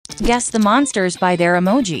Guess the monsters by their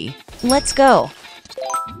emoji. Let's go.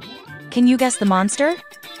 Can you guess the monster?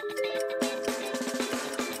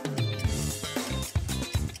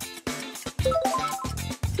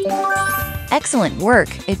 Excellent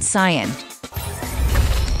work, it's Cyan.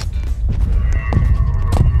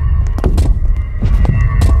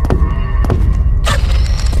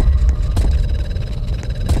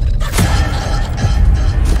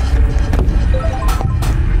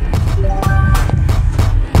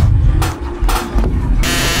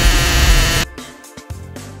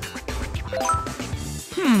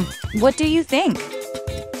 What do you think?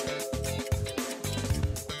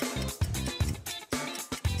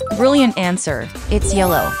 Brilliant answer. It's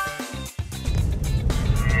yellow.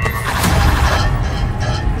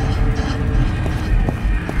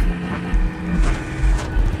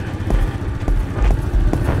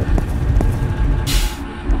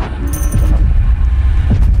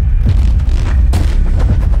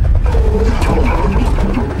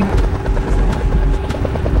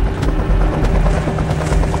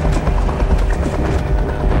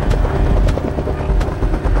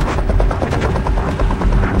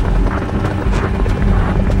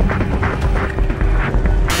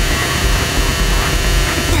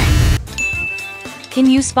 Can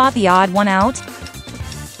you spot the odd one out?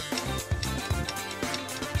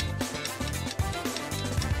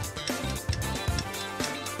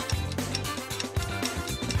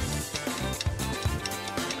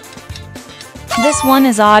 This one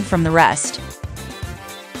is odd from the rest.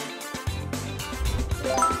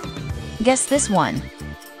 Guess this one.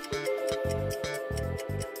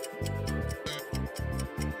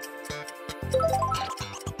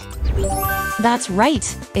 That's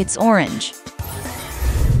right, it's orange.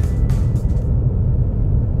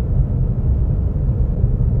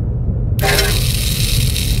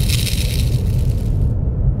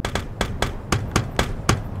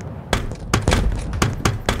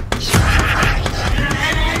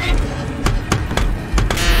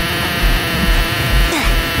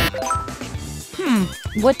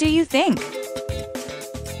 What do you think?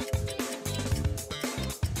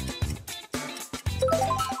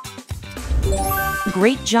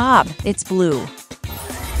 Great job, it's blue.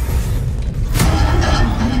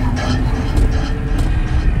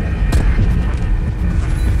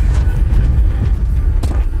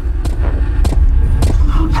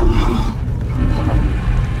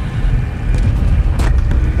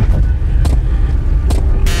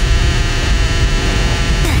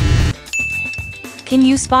 Can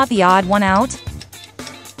you spot the odd one out?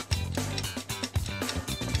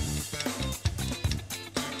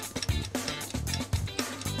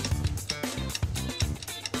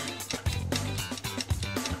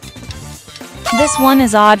 This one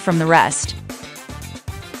is odd from the rest.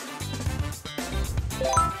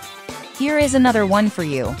 Here is another one for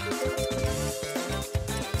you.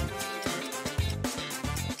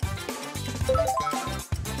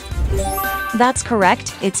 That's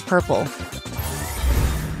correct, it's purple.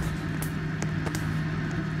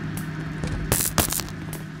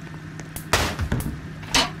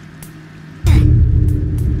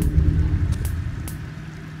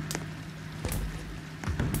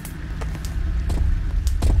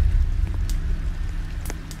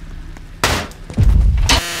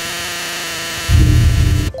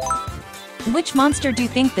 Which monster do you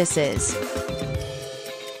think this is?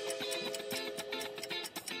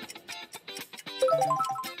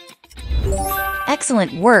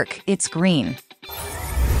 Excellent work, it's green.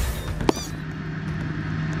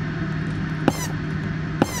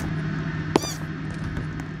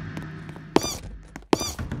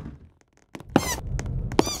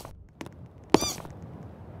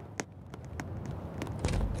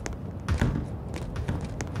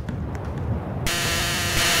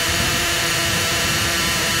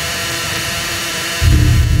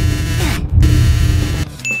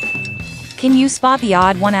 Can you spot the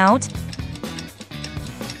odd one out?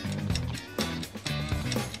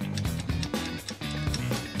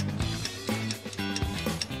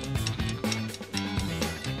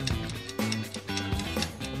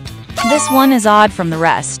 This one is odd from the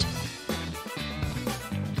rest.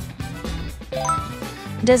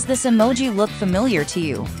 Does this emoji look familiar to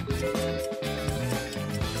you?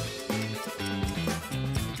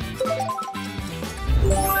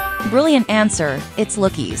 Brilliant answer, it's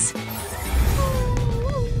Lookies.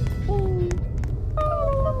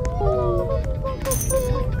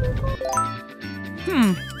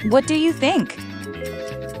 What do you think?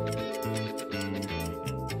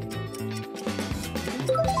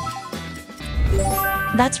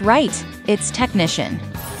 That's right, it's Technician.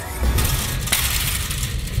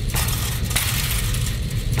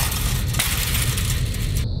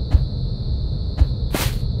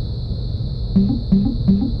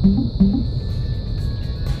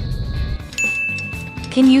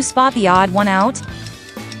 Can you spot the odd one out?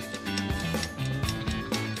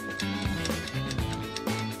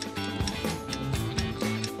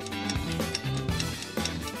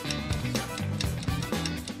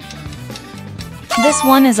 This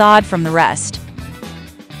one is odd from the rest.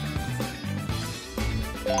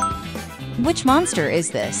 Which monster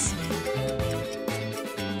is this?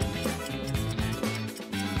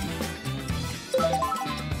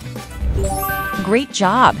 Great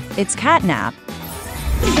job! It's Catnap.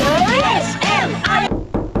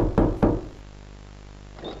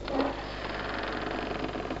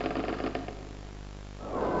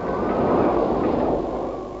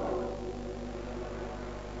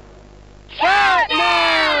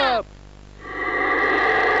 Catnap!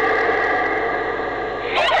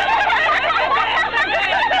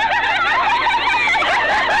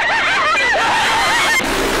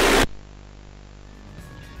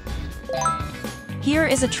 Here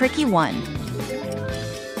is a tricky one.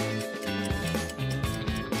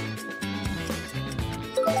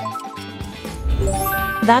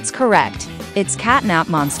 That's correct. It's Catnap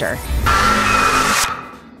monster.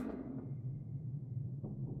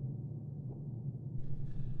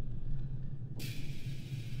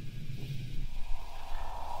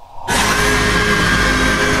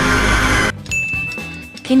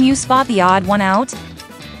 Can you spot the odd one out?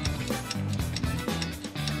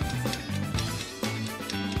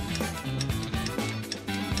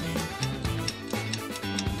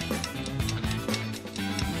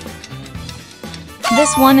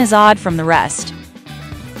 This one is odd from the rest.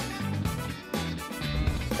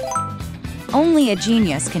 Only a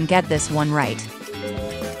genius can get this one right.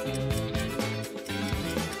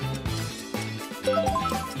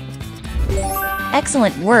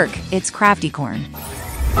 Excellent work, it's CRAFTYCORN.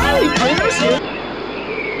 I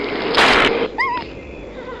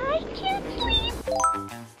can't sleep.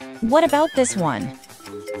 What about this one?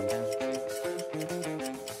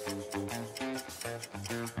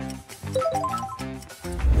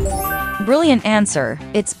 Brilliant answer,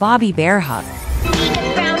 it's Bobby BEARHUG.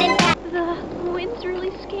 The wind's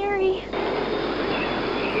really scary.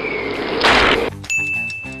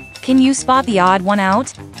 Can you spot the odd one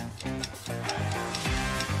out?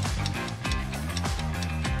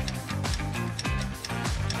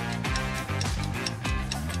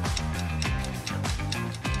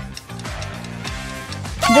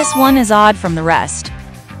 This one is odd from the rest.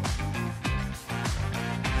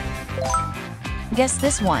 Guess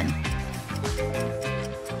this one.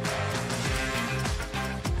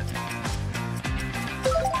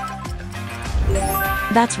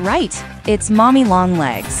 That's right, it's Mommy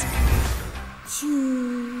Longlegs.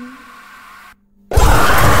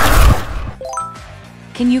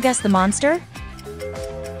 Can you guess the monster?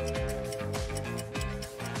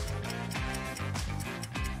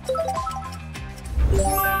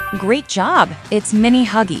 Great job, it's Mini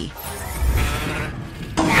HUGGY.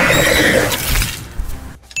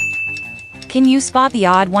 Can you spot the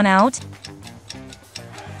odd one out?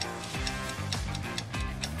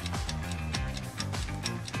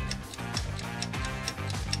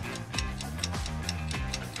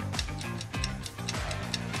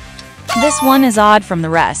 This one is odd from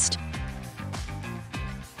the rest.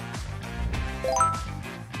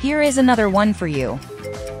 Here is another one for you.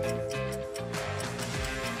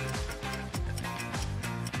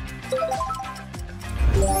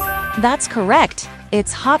 That's correct.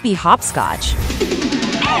 It's Hoppy Hopscotch.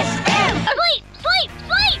 Sleep! Sleep!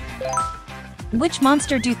 Sleep! Which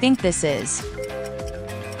monster do you think this is?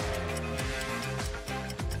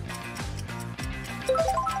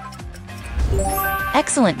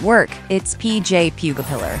 Excellent work, it's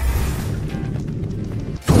PUGAPILLER.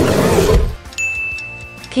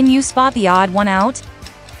 Can you spot the odd one out?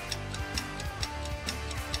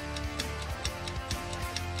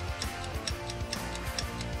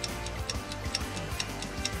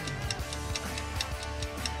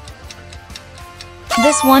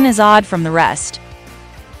 This one is odd from the rest.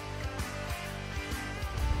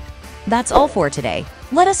 That's all for today.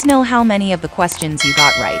 Let us know how many of the questions you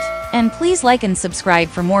got right. And please like and subscribe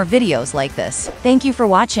for more videos like this. Thank you for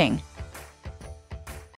watching.